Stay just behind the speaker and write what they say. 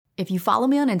If you follow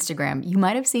me on Instagram, you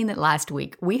might have seen that last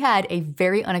week we had a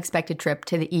very unexpected trip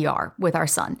to the ER with our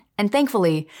son. And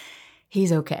thankfully,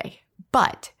 he's okay.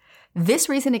 But this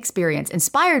recent experience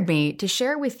inspired me to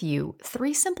share with you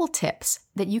 3 simple tips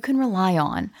that you can rely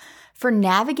on for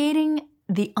navigating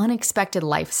the unexpected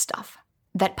life stuff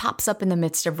that pops up in the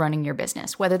midst of running your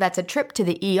business, whether that's a trip to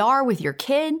the ER with your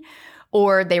kid,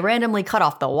 or they randomly cut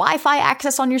off the Wi-Fi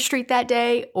access on your street that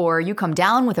day, or you come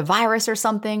down with a virus or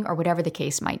something, or whatever the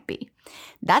case might be.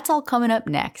 That's all coming up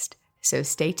next, so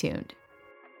stay tuned.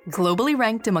 Globally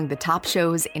ranked among the top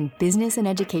shows in business and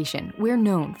education, we're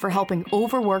known for helping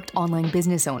overworked online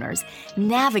business owners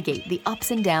navigate the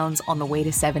ups and downs on the way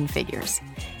to 7 figures.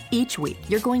 Each week,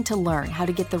 you're going to learn how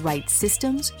to get the right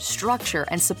systems, structure,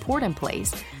 and support in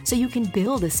place so you can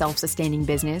build a self-sustaining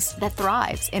business that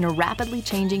thrives in a rapidly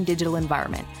changing digital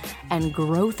environment and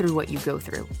grow through what you go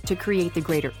through to create the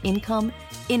greater income,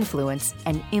 influence,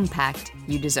 and impact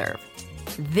you deserve.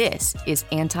 This is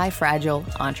Anti-Fragile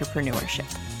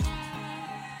Entrepreneurship.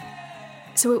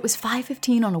 So it was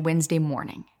 5:15 on a Wednesday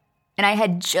morning, and I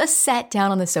had just sat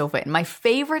down on the sofa in my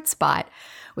favorite spot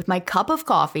with my cup of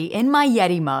coffee in my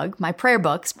Yeti mug, my prayer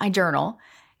books, my journal.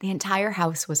 The entire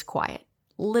house was quiet,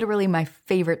 literally my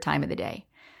favorite time of the day.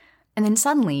 And then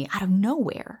suddenly, out of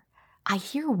nowhere, I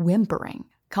hear whimpering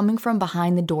coming from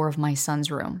behind the door of my son's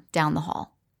room down the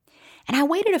hall. And I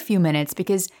waited a few minutes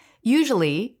because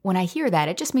usually when I hear that,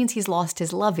 it just means he's lost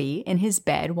his lovey in his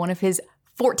bed, one of his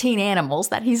 14 animals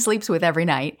that he sleeps with every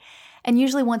night. And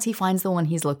usually once he finds the one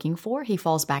he's looking for, he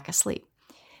falls back asleep.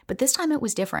 But this time it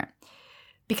was different,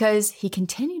 because he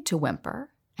continued to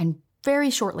whimper, and very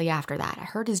shortly after that, I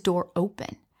heard his door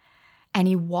open, and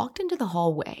he walked into the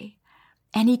hallway,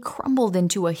 and he crumbled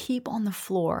into a heap on the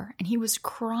floor, and he was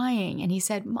crying, and he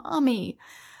said, Mommy,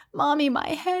 my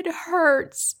head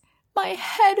hurts. My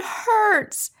head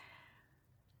hurts.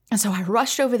 And so I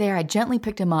rushed over there, I gently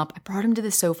picked him up, I brought him to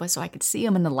the sofa so I could see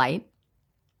him in the light,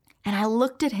 and I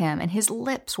looked at him, and his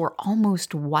lips were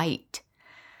almost white.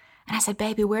 And I said,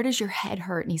 Baby, where does your head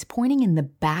hurt? And he's pointing in the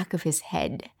back of his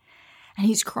head. And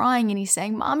he's crying and he's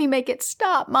saying, Mommy, make it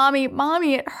stop. Mommy,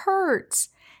 it hurts.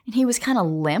 And he was kind of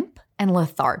limp and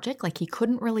lethargic, like he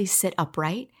couldn't really sit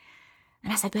upright.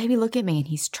 And I said, Baby, look at me. And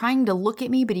he's trying to look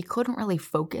at me, but he couldn't really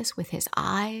focus with his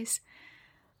eyes.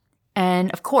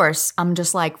 And of course, I'm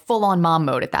just like full on mom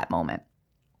mode at that moment.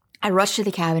 I rush to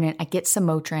the cabinet. I get some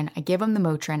Motrin. I give him the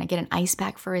Motrin. I get an ice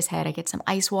pack for his head. I get some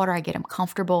ice water. I get him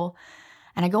comfortable.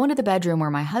 And I go into the bedroom where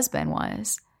my husband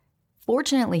was.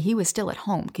 Fortunately, he was still at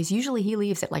home because usually he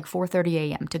leaves at like 4:30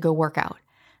 a.m. to go work out.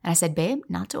 And I said, Babe,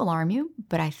 not to alarm you,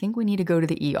 but I think we need to go to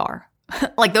the ER.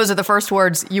 Like those are the first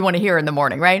words you want to hear in the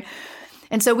morning, right?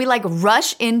 And so we like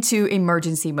rush into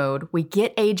emergency mode. We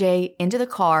get AJ into the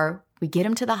car. We get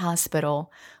him to the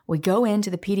hospital. We go into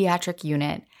the pediatric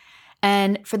unit.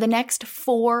 And for the next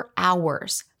 4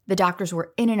 hours, the doctors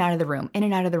were in and out of the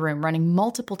room, running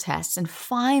multiple tests. And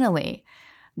finally,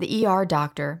 the ER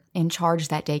doctor in charge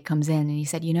that day comes in and he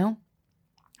said,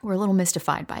 we're a little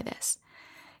mystified by this.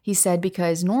 He said,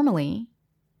 because normally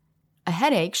a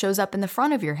headache shows up in the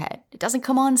front of your head. It doesn't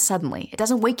come on suddenly. It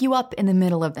doesn't wake you up in the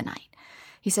middle of the night.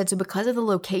 He said, so because of the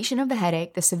location of the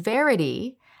headache, the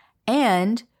severity,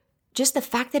 and just the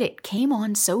fact that it came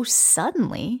on so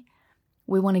suddenly,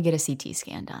 we want to get a CT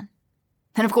scan done.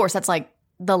 And of course, that's like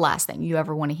the last thing you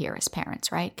ever want to hear as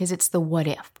parents, right? Because it's the what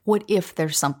if. What if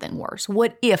there's something worse?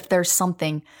 What if there's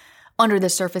something under the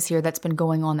surface here that's been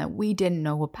going on that we didn't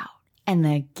know about? And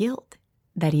the guilt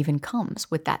that even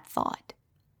comes with that thought.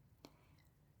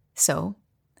 So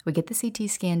we get the CT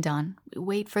scan done. We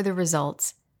wait for the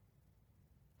results.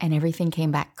 And everything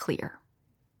came back clear.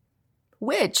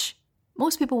 Which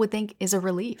most people would think is a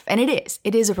relief. And it is.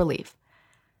 It is a relief.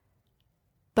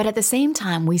 But at the same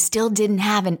time, we still didn't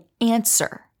have an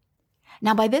answer.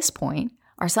 Now, by this point,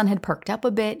 our son had perked up a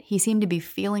bit. He seemed to be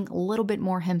feeling a little bit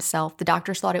more himself. The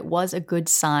doctors thought it was a good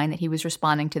sign that he was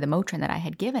responding to the Motrin that I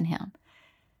had given him.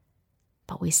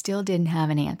 But we still didn't have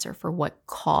an answer for what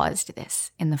caused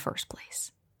this in the first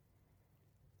place.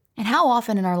 And how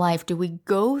often in our life do we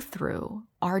go through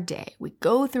our day, we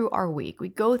go through our week, we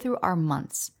go through our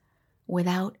months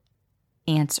without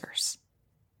answers?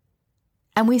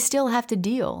 And we still have to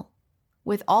deal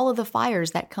with all of the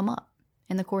fires that come up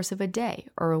in the course of a day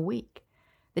or a week.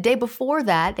 The day before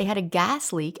that, they had a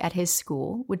gas leak at his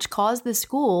school, which caused the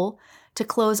school to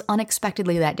close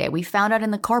unexpectedly that day. We found out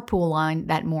in the carpool line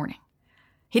that morning.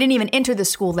 He didn't even enter the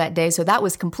school that day, so that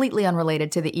was completely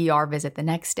unrelated to the ER visit the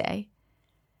next day.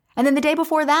 And then the day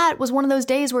before that was one of those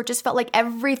days where it just felt like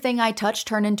everything I touched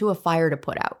turned into a fire to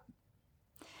put out.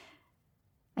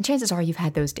 And chances are you've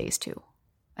had those days too.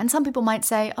 And some people might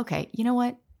say, okay, you know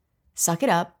what? Suck it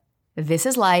up. This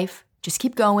is life. Just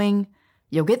keep going.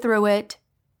 You'll get through it.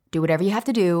 Do whatever you have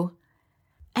to do.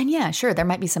 And yeah, sure, there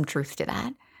might be some truth to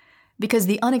that because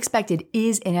the unexpected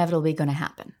is inevitably going to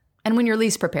happen. And when you're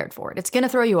least prepared for it, it's going to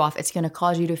throw you off. It's going to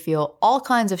cause you to feel all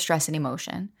kinds of stress and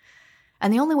emotion.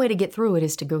 And the only way to get through it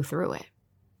is to go through it.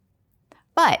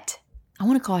 But I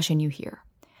want to caution you here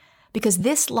because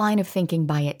this line of thinking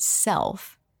by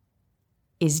itself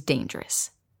is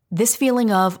dangerous. This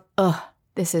feeling of,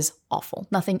 this is awful.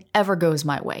 Nothing ever goes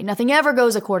my way. Nothing ever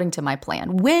goes according to my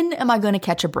plan. When am I going to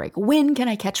catch a break? When can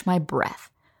I catch my breath?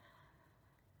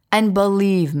 And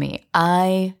believe me,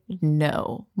 I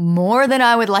know more than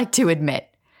I would like to admit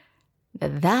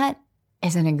that that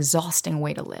is an exhausting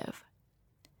way to live.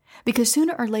 Because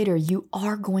sooner or later, you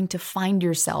are going to find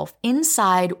yourself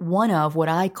inside one of what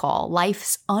I call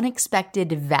life's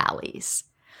unexpected valleys.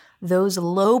 Those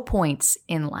low points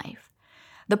in life.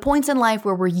 The points in life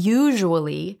where we're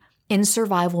usually in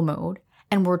survival mode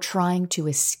and we're trying to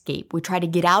escape. We try to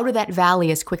get out of that valley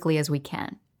as quickly as we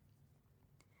can.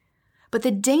 But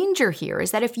the danger here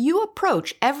is that if you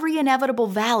approach every inevitable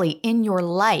valley in your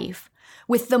life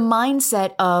with the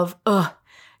mindset of,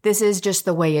 this is just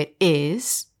the way it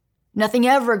is, nothing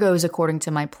ever goes according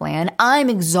to my plan, I'm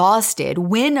exhausted,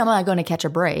 when am I going to catch a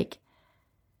break?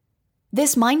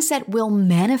 This mindset will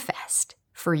manifest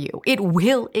for you. It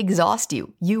will exhaust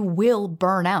you. You will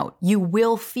burn out. You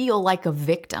will feel like a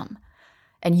victim,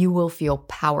 and you will feel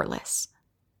powerless.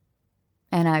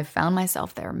 And I've found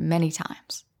myself there many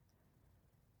times.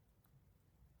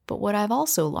 But what I've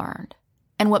also learned,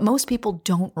 and what most people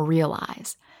don't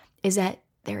realize, is that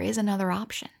there is another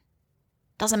option.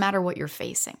 Doesn't matter what you're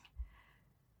facing.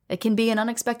 It can be an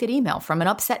unexpected email from an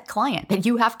upset client that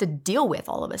you have to deal with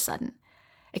all of a sudden.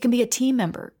 It can be a team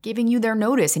member giving you their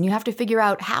notice and you have to figure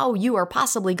out how you are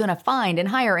possibly going to find and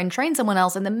hire and train someone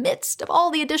else in the midst of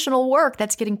all the additional work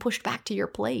that's getting pushed back to your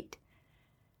plate.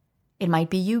 It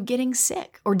might be you getting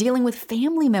sick or dealing with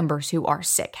family members who are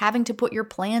sick, having to put your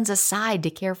plans aside to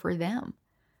care for them.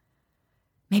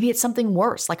 Maybe it's something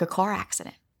worse like a car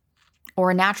accident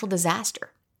or a natural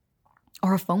disaster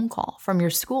or a phone call from your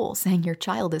school saying your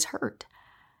child is hurt.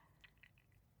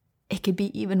 It could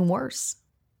be even worse,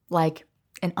 like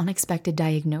an unexpected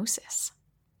diagnosis.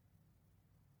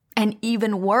 And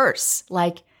even worse,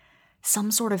 like some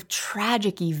sort of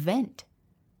tragic event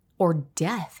or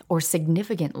death or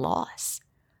significant loss.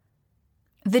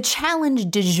 The challenge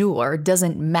du jour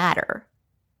doesn't matter.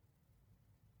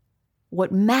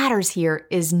 What matters here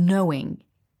is knowing,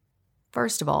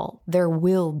 first of all, there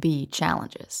will be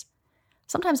challenges.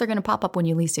 Sometimes they're going to pop up when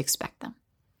you least expect them.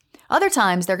 Other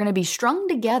times, they're going to be strung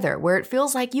together where it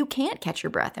feels like you can't catch your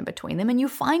breath in between them and you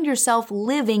find yourself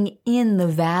living in the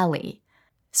valley.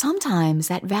 Sometimes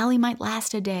that valley might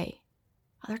last a day.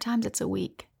 Other times it's a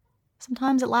week.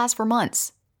 Sometimes it lasts for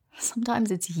months.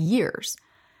 Sometimes it's years.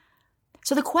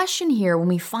 So the question here when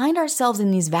we find ourselves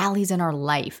in these valleys in our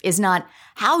life is not,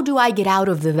 how do I get out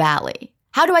of the valley?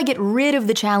 How do I get rid of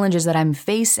the challenges that I'm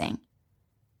facing?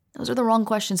 Those are the wrong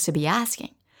questions to be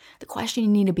asking. The question you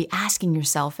need to be asking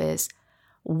yourself is,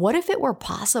 what if it were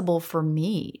possible for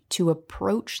me to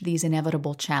approach these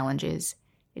inevitable challenges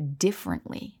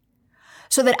differently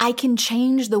so that I can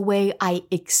change the way I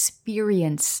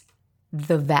experience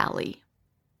the valley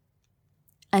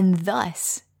and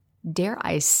thus, dare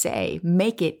I say,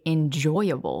 make it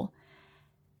enjoyable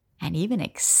and even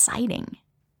exciting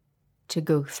to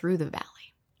go through the valley?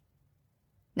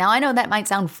 Now, I know that might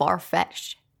sound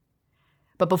far-fetched,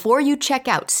 but before you check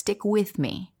out, stick with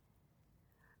me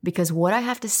because what I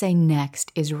have to say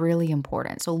next is really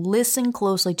important. So listen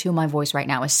closely to my voice right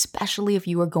now, especially if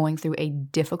you are going through a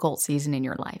difficult season in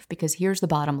your life, because here's the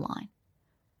bottom line.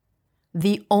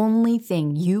 The only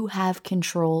thing you have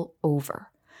control over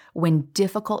when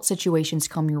difficult situations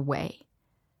come your way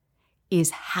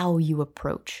is how you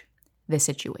approach the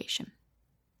situation.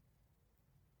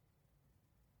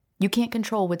 You can't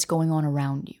control what's going on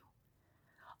around you.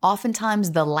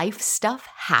 Oftentimes, the life stuff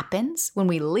happens when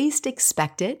we least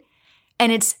expect it,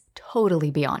 and it's totally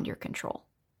beyond your control.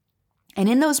 And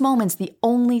in those moments, the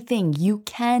only thing you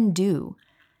can do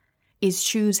is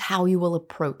choose how you will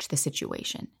approach the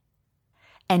situation.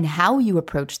 And how you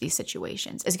approach these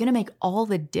situations is going to make all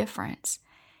the difference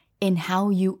in how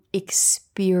you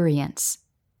experience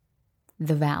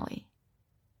the valley.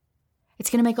 It's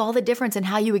going to make all the difference in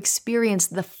how you experience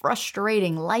the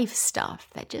frustrating life stuff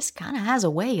that just kind of has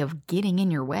a way of getting in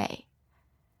your way.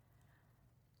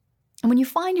 And when you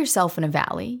find yourself in a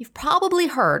valley, you've probably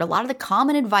heard a lot of the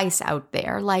common advice out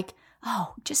there like,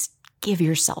 just give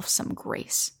yourself some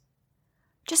grace.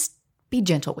 Just be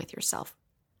gentle with yourself.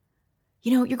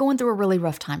 You're going through a really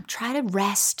rough time. Try to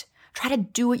rest. Try to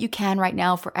do what you can right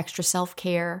now for extra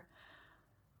self-care.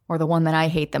 Or the one that I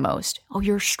hate the most. Oh,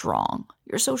 you're strong.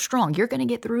 You're so strong. You're going to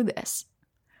get through this.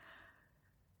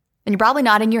 And you're probably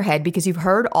nodding your head because you've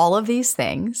heard all of these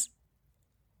things.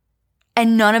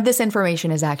 And none of this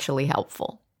information is actually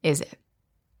helpful, is it?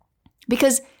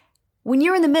 Because when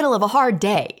you're in the middle of a hard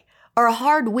day or a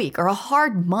hard week or a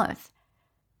hard month,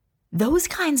 those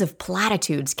kinds of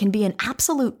platitudes can be an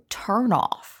absolute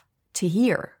turnoff to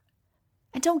hear.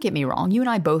 And don't get me wrong, you and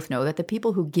I both know that the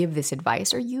people who give this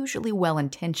advice are usually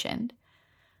well-intentioned,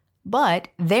 but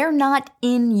they're not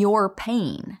in your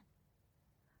pain.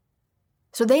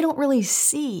 So they don't really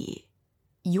see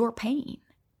your pain,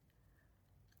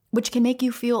 which can make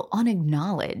you feel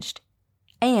unacknowledged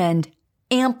and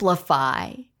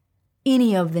amplify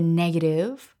any of the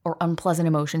negative or unpleasant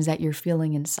emotions that you're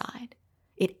feeling inside.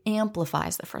 It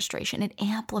amplifies the frustration. It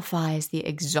amplifies the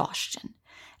exhaustion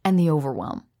and the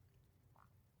overwhelm.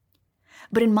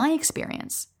 But in my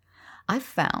experience, I've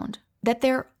found that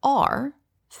there are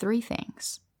 3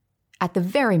 things, at the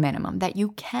very minimum, that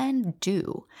you can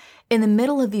do in the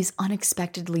middle of these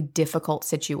unexpectedly difficult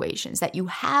situations that you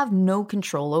have no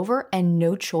control over and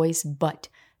no choice but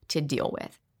to deal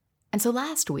with. And so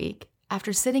last week,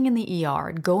 after sitting in the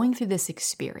ER, going through this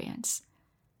experience,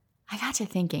 I got to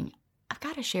thinking, I've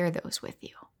got to share those with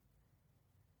you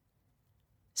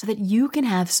so that you can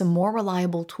have some more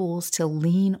reliable tools to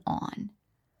lean on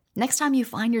next time you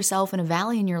find yourself in a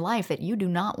valley in your life that you do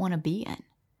not want to be in.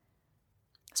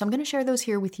 So I'm going to share those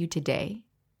here with you today.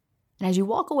 And as you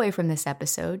walk away from this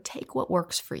episode, take what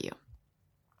works for you.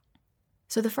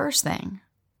 So the first thing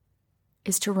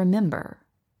is to remember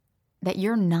that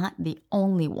you're not the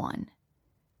only one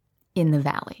in the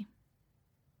valley.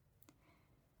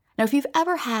 Now, if you've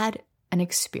ever had an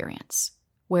experience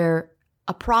where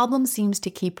a problem seems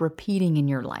to keep repeating in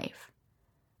your life,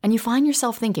 and you find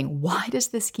yourself thinking, why does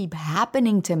this keep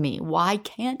happening to me? Why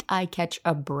can't I catch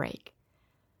a break?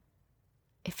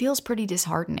 It feels pretty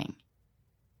disheartening.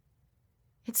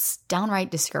 It's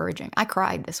downright discouraging. I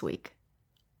cried this week.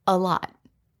 A lot.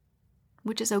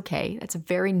 Which is okay. That's a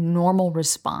very normal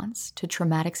response to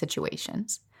traumatic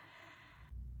situations.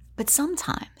 But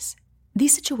sometimes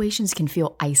these situations can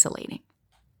feel isolating.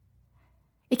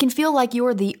 It can feel like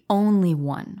you're the only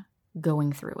one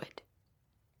going through it.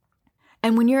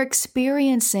 And when you're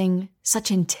experiencing such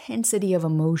intensity of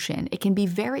emotion, it can be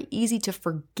very easy to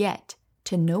forget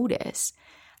to notice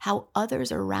how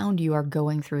others around you are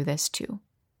going through this too.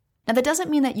 Now, that doesn't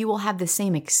mean that you will have the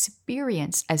same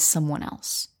experience as someone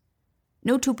else.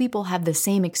 No 2 people have the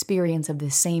same experience of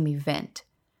the same event.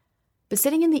 But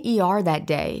sitting in the ER that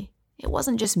day, it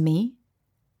wasn't just me.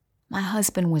 My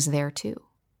husband was there too.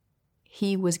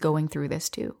 He was going through this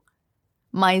too.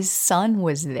 My son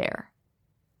was there.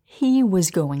 He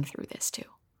was going through this too.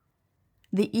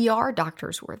 The ER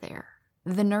doctors were there.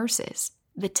 The nurses,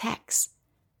 the techs,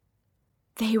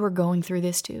 they were going through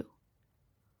this too.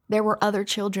 There were other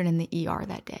children in the ER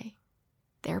that day.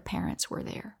 Their parents were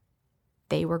there.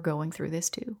 They were going through this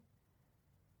too.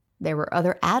 There were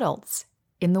other adults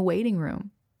in the waiting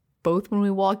room, both when we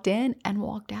walked in and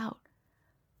walked out.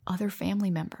 Other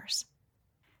family members.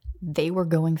 They were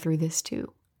going through this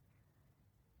too.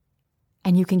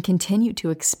 And you can continue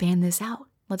to expand this out.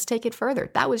 Let's take it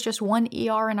further. That was just one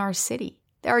ER in our city.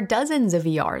 There are dozens of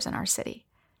ERs in our city.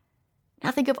 Now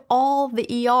think of all the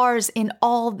ERs in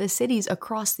all the cities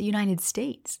across the United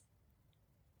States.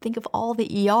 Think of all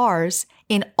the ERs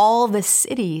in all the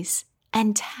cities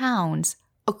and towns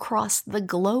across the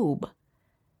globe.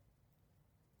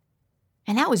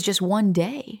 And that was just one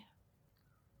day.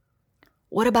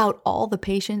 What about all the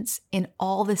patients in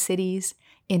all the cities,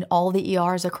 in all the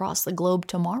ERs across the globe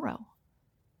tomorrow?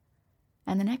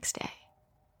 And the next day?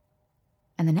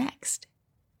 And the next?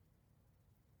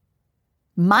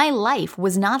 My life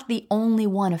was not the only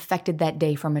one affected that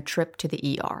day from a trip to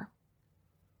the ER.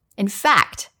 In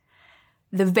fact,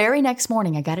 the very next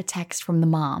morning, I got a text from the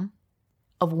mom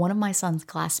of one of my son's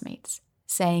classmates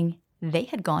saying they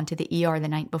had gone to the ER the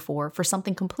night before for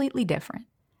something completely different.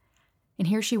 And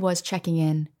here she was checking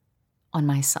in on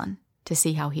my son to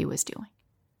see how he was doing.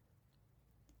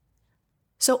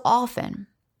 So often,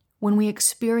 when we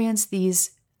experience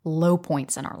these low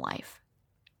points in our life,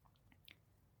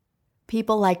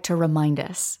 people like to remind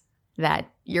us that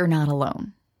you're not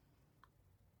alone.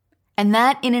 And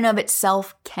that in and of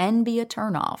itself can be a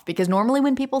turnoff, because normally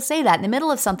when people say that in the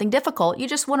middle of something difficult, you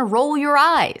just want to roll your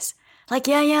eyes. Like,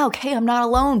 yeah, okay, I'm not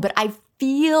alone, but I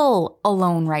feel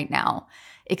alone right now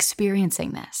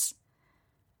experiencing this.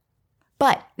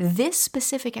 But this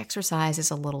specific exercise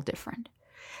is a little different,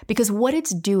 Because what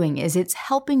it's doing is it's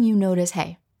helping you notice,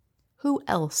 hey, who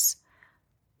else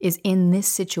is in this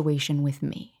situation with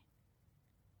me?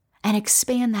 And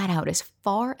expand that out as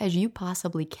far as you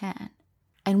possibly can.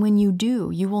 And when you do,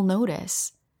 you will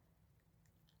notice,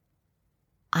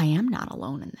 I am not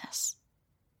alone in this.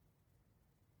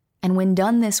 And when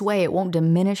done this way, it won't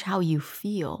diminish how you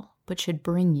feel, but should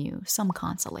bring you some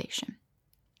consolation.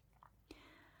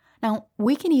 Now,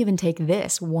 we can even take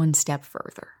this one step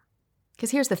further.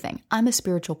 Because here's the thing, I'm a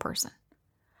spiritual person.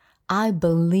 I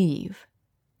believe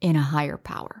in a higher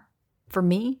power. For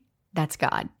me, that's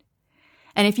God.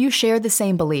 And if you share the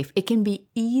same belief, it can be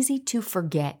easy to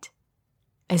forget,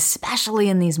 especially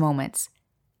in these moments,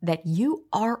 that you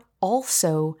are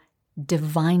also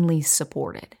divinely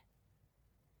supported.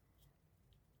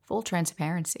 Full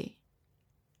transparency.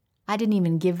 I didn't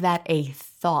even give that a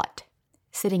thought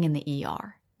sitting in the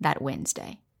ER that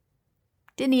Wednesday.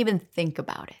 Didn't even think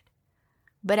about it.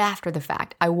 But after the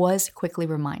fact, I was quickly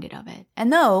reminded of it.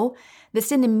 And though this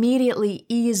didn't immediately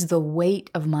ease the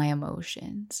weight of my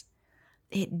emotions,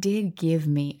 it did give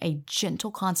me a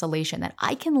gentle consolation that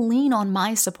I can lean on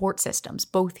my support systems,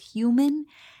 both human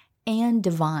and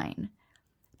divine,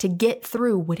 to get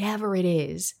through whatever it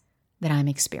is that I'm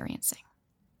experiencing.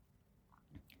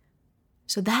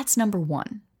 So that's number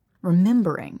one,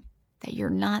 remembering that you're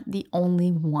not the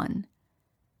only one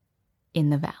in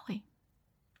the valley.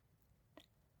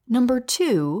 Number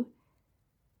two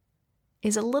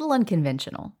is a little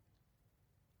unconventional.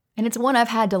 And it's one I've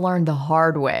had to learn the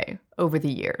hard way over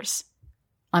the years.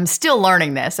 I'm still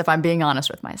learning this, if I'm being honest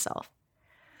with myself.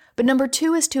 But number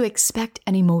two is to expect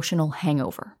an emotional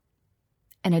hangover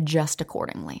and adjust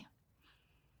accordingly.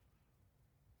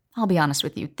 I'll be honest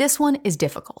with you, this one is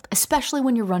difficult, especially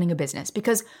when you're running a business,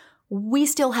 because we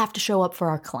still have to show up for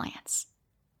our clients.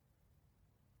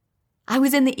 I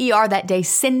was in the ER that day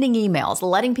sending emails,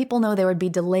 letting people know there would be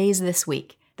delays this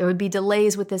week. There would be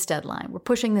delays with this deadline. We're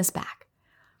pushing this back.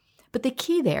 But the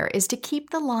key there is to keep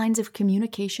the lines of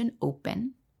communication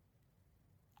open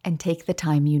and take the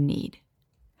time you need.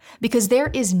 Because there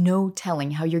is no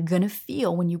telling how you're going to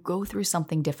feel when you go through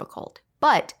something difficult.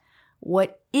 But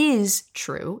what is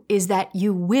true is that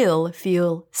you will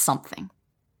feel something.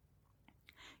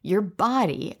 Your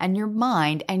body and your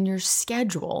mind and your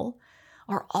schedule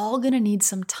are all going to need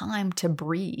some time to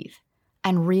breathe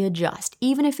and readjust,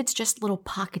 even if it's just little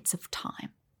pockets of time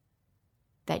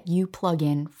that you plug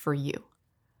in for you.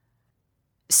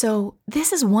 So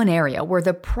this is one area where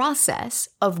the process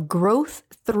of growth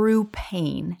through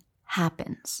pain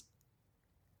happens.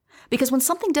 Because when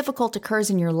something difficult occurs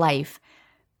in your life,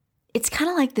 it's kind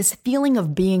of like this feeling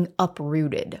of being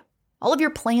uprooted. All of your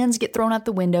plans get thrown out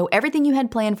the window. Everything you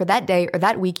had planned for that day or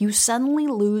that week, you suddenly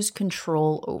lose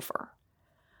control over.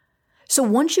 So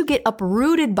once you get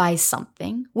uprooted by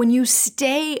something, when you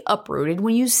stay uprooted,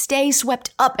 when you stay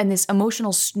swept up in this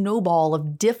emotional snowball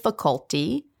of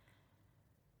difficulty,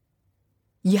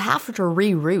 you have to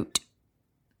reroute.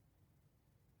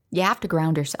 You have to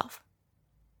ground yourself.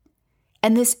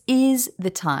 And this is the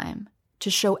time to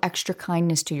show extra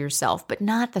kindness to yourself, but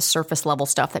not the surface level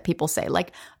stuff that people say,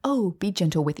 like, oh, be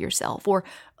gentle with yourself, or,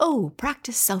 oh,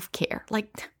 practice self-care.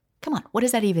 Like, come on, what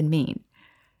does that even mean?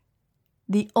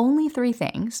 The only three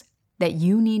things that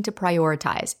you need to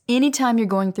prioritize anytime you're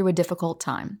going through a difficult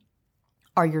time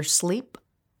are your sleep,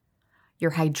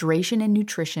 your hydration and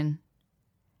nutrition,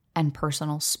 and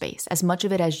personal space, as much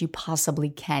of it as you possibly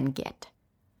can get.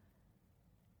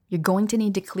 You're going to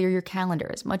need to clear your calendar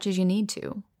as much as you need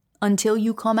to until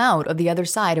you come out of the other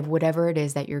side of whatever it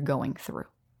is that you're going through.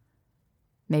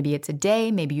 Maybe it's a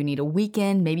day, maybe you need a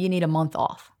weekend, maybe you need a month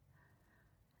off.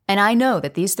 And I know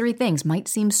that these three things might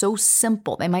seem so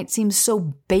simple, they might seem so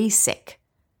basic.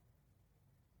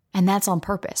 And that's on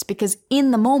purpose, because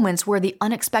in the moments where the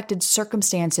unexpected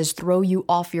circumstances throw you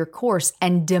off your course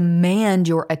and demand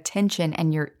your attention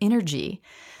and your energy,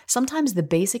 sometimes the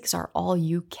basics are all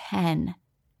you can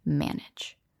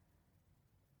manage.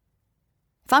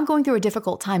 If I'm going through a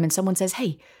difficult time and someone says,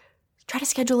 hey, try to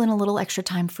schedule in a little extra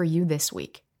time for you this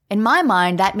week. In my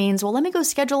mind, that means, well, let me go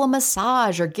schedule a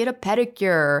massage or get a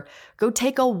pedicure, go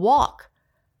take a walk.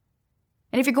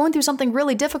 And if you're going through something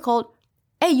really difficult,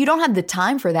 A, you don't have the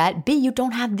time for that. B, you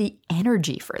don't have the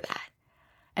energy for that.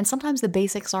 And sometimes the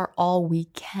basics are all we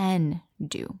can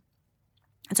do.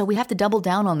 And so we have to double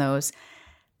down on those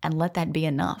and let that be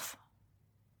enough.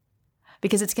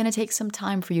 Because it's going to take some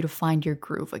time for you to find your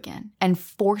groove again. And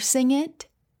forcing it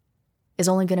is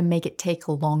only going to make it take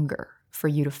longer for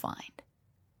you to find.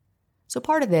 So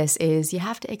part of this is you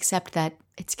have to accept that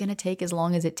it's going to take as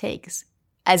long as it takes.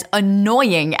 As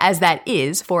annoying as that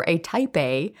is for a type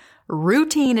A,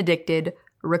 routine addicted,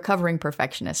 recovering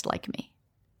perfectionist like me.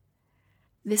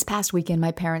 This past weekend,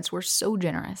 my parents were so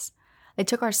generous. They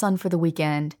took our son for the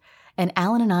weekend, and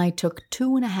Alan and I took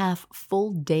 2.5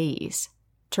 full days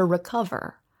to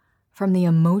recover from the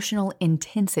emotional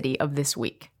intensity of this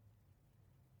week.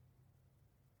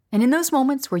 And in those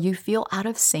moments where you feel out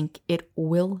of sync, it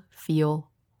will feel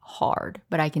hard.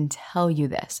 But I can tell you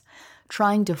this,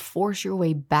 trying to force your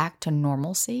way back to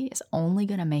normalcy is only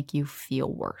going to make you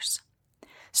feel worse.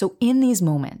 So in these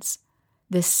moments,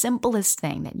 the simplest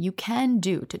thing that you can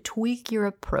do to tweak your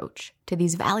approach to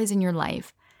these valleys in your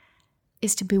life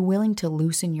is to be willing to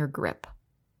loosen your grip,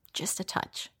 just a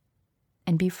touch,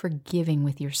 and be forgiving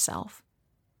with yourself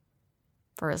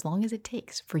for as long as it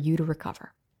takes for you to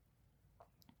recover.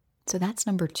 So that's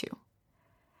number 2.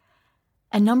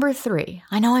 And number 3,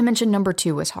 I know I mentioned number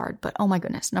 2 was hard, but oh my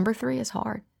goodness, number 3 is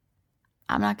hard.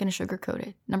 I'm not going to sugarcoat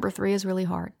it. Number 3 is really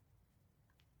hard,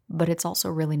 but it's also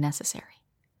really necessary.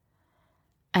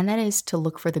 And that is to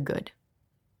look for the good,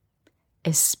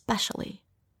 especially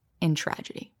in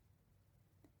tragedy.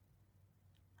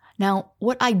 Now,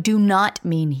 what I do not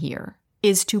mean here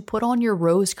is to put on your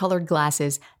rose-colored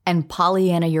glasses and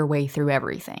Pollyanna your way through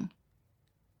everything.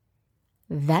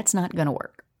 That's not going to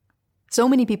work. So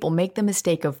many people make the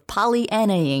mistake of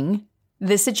Pollyannaing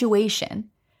the situation,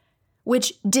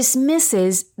 which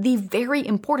dismisses the very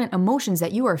important emotions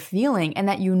that you are feeling and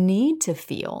that you need to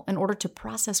feel in order to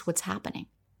process what's happening.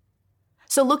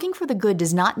 So looking for the good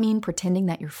does not mean pretending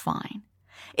that you're fine.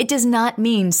 It does not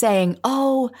mean saying,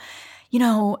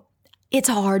 it's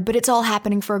hard, but it's all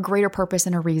happening for a greater purpose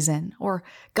and a reason, or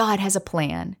God has a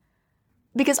plan.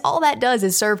 Because all that does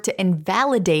is serve to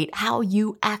invalidate how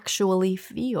you actually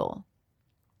feel.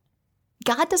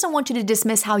 God doesn't want you to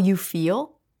dismiss how you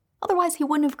feel. Otherwise, he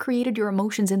wouldn't have created your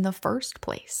emotions in the first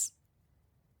place.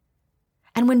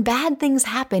 And when bad things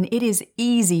happen, it is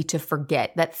easy to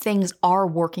forget that things are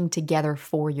working together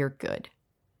for your good.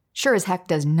 Sure as heck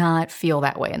does not feel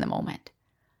that way in the moment.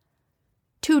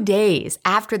 2 days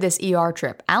after this ER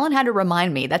trip, Alan had to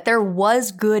remind me that there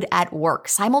was good at work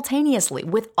simultaneously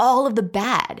with all of the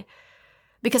bad,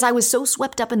 because I was so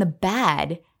swept up in the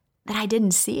bad that I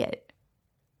didn't see it.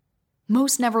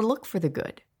 Most never look for the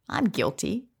good. I'm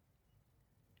guilty.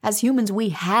 As humans, we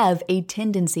have a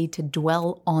tendency to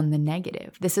dwell on the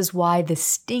negative. This is why the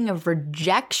sting of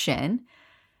rejection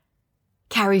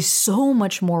carries so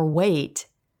much more weight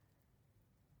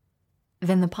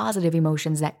than the positive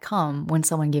emotions that come when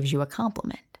someone gives you a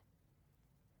compliment.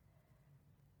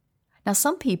 Now,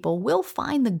 some people will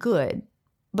find the good,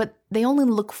 but they only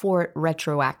look for it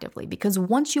retroactively, because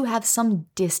once you have some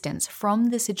distance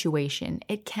from the situation,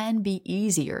 it can be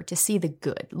easier to see the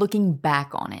good, looking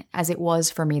back on it, as it was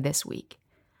for me this week.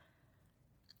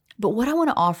 But what I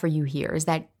want to offer you here is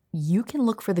that you can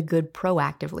look for the good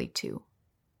proactively too.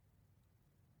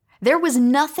 There was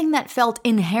nothing that felt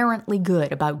inherently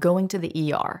good about going to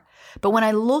the ER, but when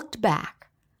I looked back,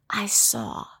 I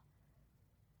saw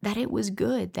that it was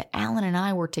good that Alan and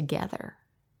I were together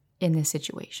in this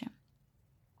situation.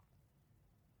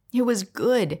 It was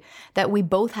good that we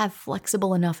both have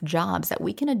flexible enough jobs that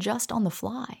we can adjust on the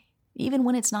fly, even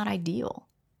when it's not ideal.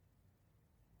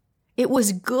 It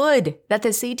was good that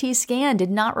the CT scan did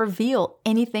not reveal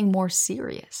anything more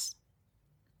serious.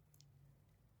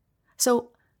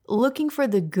 So, looking for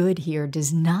the good here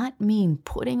does not mean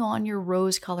putting on your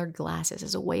rose-colored glasses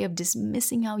as a way of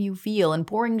dismissing how you feel and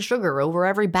pouring sugar over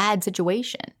every bad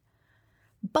situation.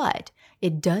 But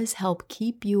it does help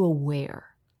keep you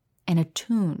aware and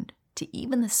attuned to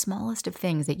even the smallest of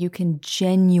things that you can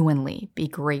genuinely be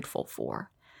grateful for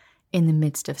in the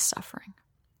midst of suffering,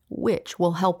 which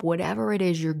will help whatever it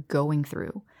is you're going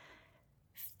through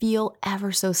feel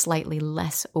ever so slightly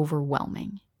less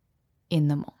overwhelming in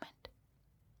the moment.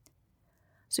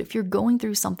 So if you're going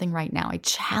through something right now, I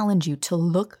challenge you to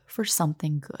look for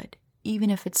something good, even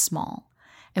if it's small.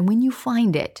 And when you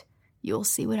find it, you'll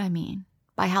see what I mean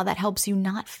by how that helps you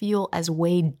not feel as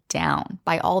weighed down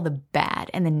by all the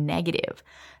bad and the negative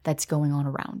that's going on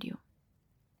around you.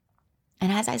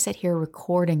 And as I sit here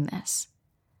recording this,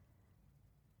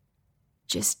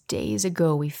 just days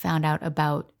ago, we found out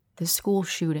about the school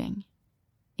shooting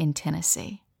in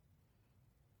Tennessee.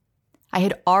 I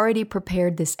had already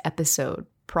prepared this episode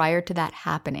prior to that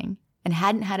happening and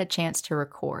hadn't had a chance to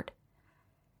record.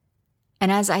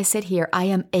 And as I sit here, I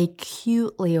am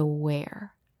acutely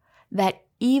aware that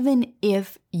even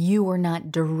if you are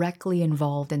not directly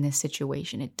involved in this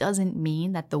situation, it doesn't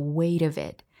mean that the weight of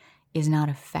it is not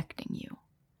affecting you.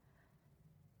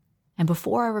 And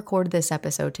before I recorded this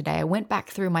episode today, I went back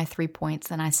through my 3 points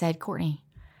and I said, Courtney,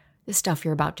 This stuff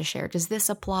you're about to share, does this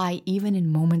apply even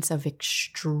in moments of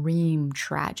extreme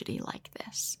tragedy like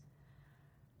this?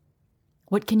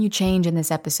 What can you change in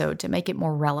this episode to make it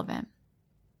more relevant?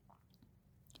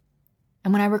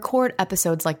 And when I record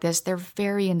episodes like this, they're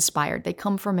very inspired. They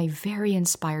come from a very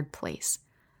inspired place.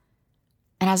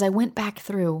 And as I went back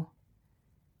through,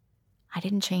 I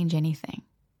didn't change anything.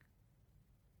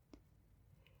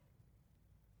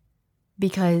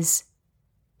 Because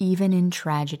even in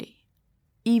tragedy,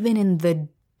 even in the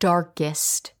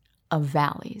darkest of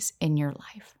valleys in your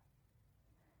life,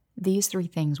 these three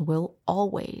things will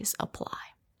always apply.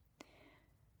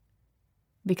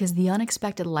 Because the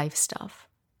unexpected life stuff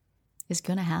is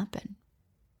going to happen.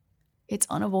 It's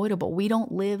unavoidable. We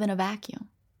don't live in a vacuum.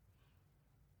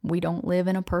 We don't live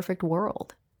in a perfect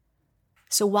world.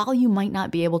 So while you might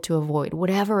not be able to avoid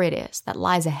whatever it is that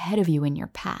lies ahead of you in your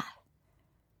path,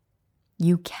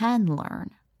 you can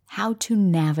learn how to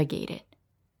navigate it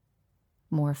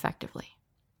more effectively.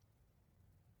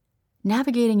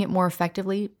 Navigating it more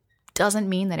effectively doesn't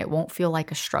mean that it won't feel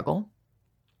like a struggle.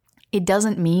 It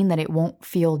doesn't mean that it won't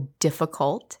feel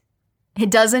difficult. It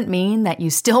doesn't mean that you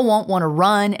still won't want to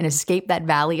run and escape that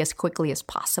valley as quickly as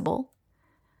possible.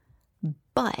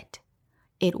 But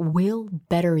it will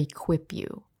better equip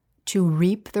you to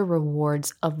reap the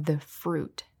rewards of the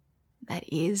fruit that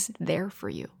is there for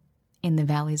you in the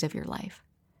valleys of your life.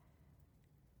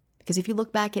 Because if you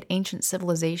look back at ancient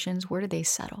civilizations, where did they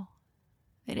settle?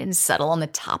 They didn't settle on the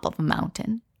top of a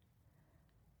mountain.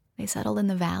 They settled in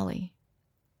the valley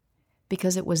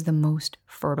because it was the most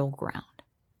fertile ground.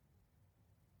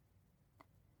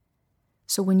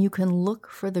 So when you can look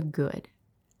for the good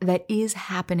that is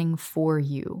happening for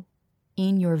you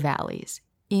in your valleys,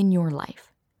 in your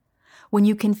life, when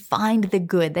you can find the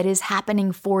good that is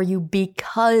happening for you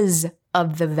because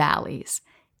of the valleys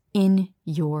in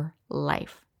your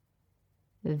life,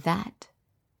 that,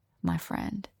 my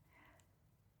friend,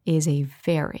 is a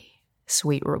very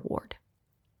sweet reward.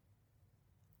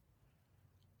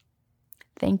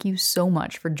 Thank you so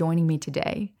much for joining me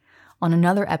today on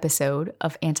another episode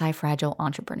of Anti-Fragile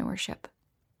Entrepreneurship.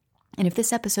 And if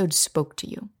this episode spoke to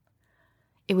you,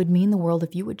 it would mean the world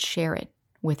if you would share it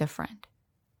with a friend.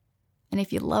 And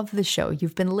if you love the show,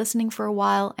 you've been listening for a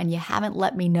while and you haven't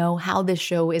let me know how this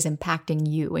show is impacting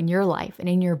you in your life and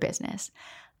in your business,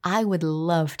 I would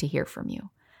love to hear from you.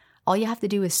 All you have to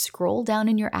do is scroll down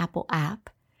in your Apple app,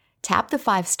 tap the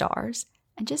 5 stars,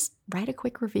 and just write a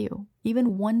quick review.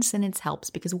 Even one sentence helps,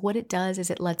 because what it does is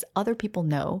it lets other people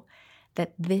know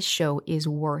that this show is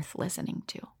worth listening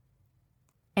to.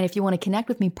 And if you want to connect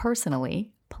with me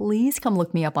personally, please come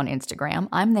look me up on Instagram.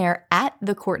 I'm there at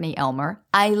the Courtney Elmer.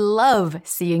 I love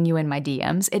seeing you in my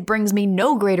DMs. It brings me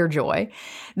no greater joy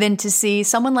than to see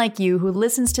someone like you who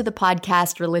listens to the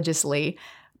podcast religiously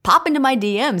pop into my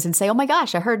DMs and say, oh my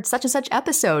gosh, I heard such and such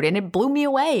episode and it blew me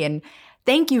away. And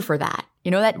thank you for that.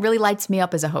 You know, that really lights me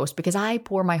up as a host because I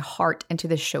pour my heart into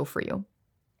this show for you.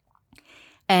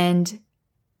 And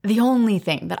the only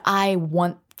thing that I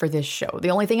want for this show,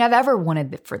 the only thing I've ever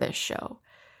wanted for this show,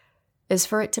 is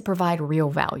for it to provide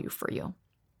real value for you.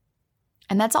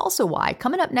 And that's also why,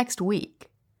 coming up next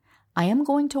week, I am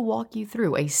going to walk you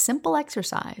through a simple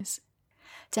exercise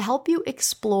to help you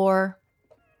explore,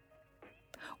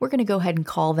 we're going to go ahead and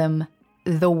call them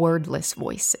the wordless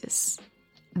voices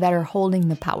that are holding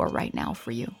the power right now for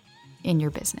you in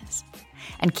your business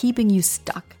and keeping you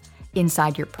stuck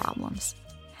inside your problems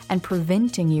and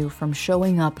preventing you from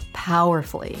showing up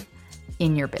powerfully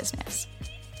in your business.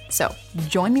 So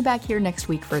join me back here next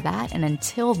week for that. And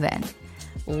until then,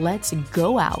 let's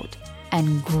go out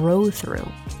and grow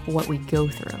through what we go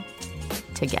through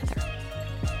together.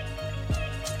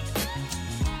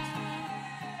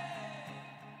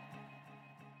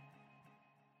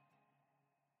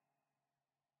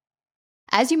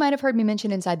 As you might have heard me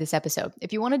mention inside this episode,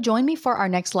 if you want to join me for our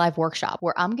next live workshop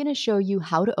where I'm going to show you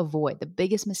how to avoid the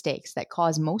biggest mistakes that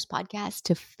cause most podcasts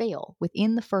to fail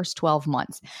within the first 12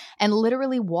 months and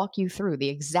literally walk you through the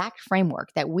exact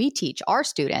framework that we teach our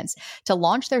students to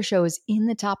launch their shows in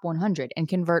the top 100 and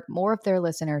convert more of their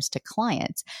listeners to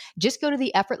clients, just go to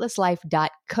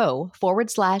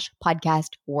theeffortlesslife.co/podcast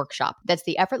workshop. That's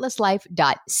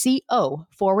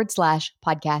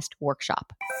theeffortlesslife.co/podcast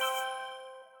workshop.